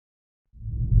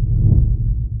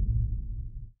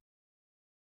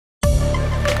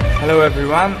Hello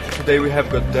everyone, today we have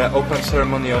got the open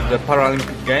ceremony of the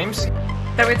Paralympic Games.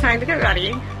 So we're trying to get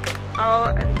ready,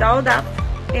 all dolled up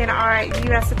in our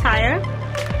US attire.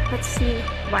 Let's see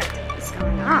what is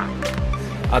going on.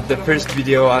 At the first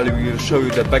video I will show you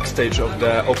the backstage of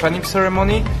the opening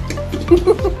ceremony.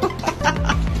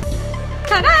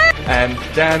 Ta-da! And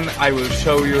then I will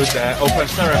show you the open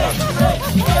ceremony.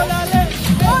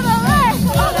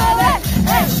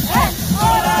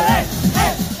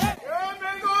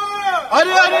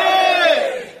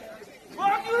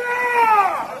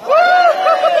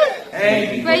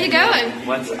 Hey, where are you going?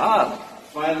 What's up?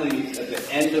 Finally, at the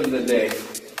end of the day.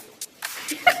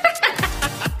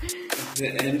 At the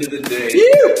end of the day.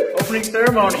 Opening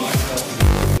ceremony.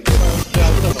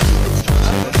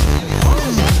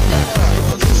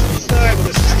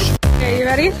 Okay, you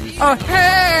ready? Oh,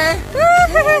 hey!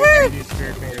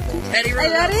 Are you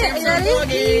ready? Are you ready?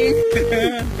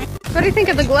 What do you think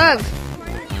of the glove?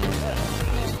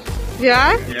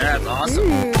 Yeah? Yeah, it's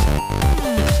awesome.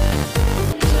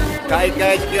 開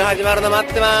会式が始まるの待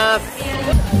ってます。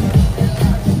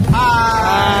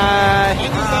はー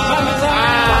い。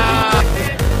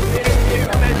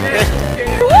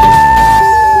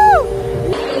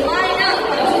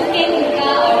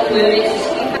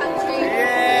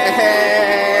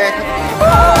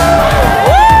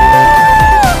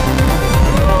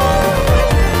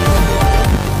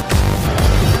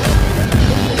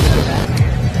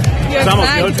It's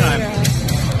almost go time.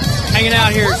 Hanging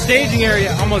out here, staging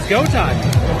area, almost go time.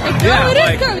 It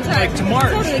is go time. Like to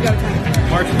March. Totally go time.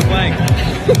 March with the flag.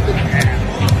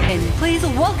 And please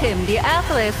welcome the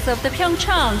athletes of the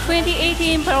Pyeongchang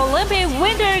 2018 Paralympic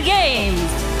Winter Games.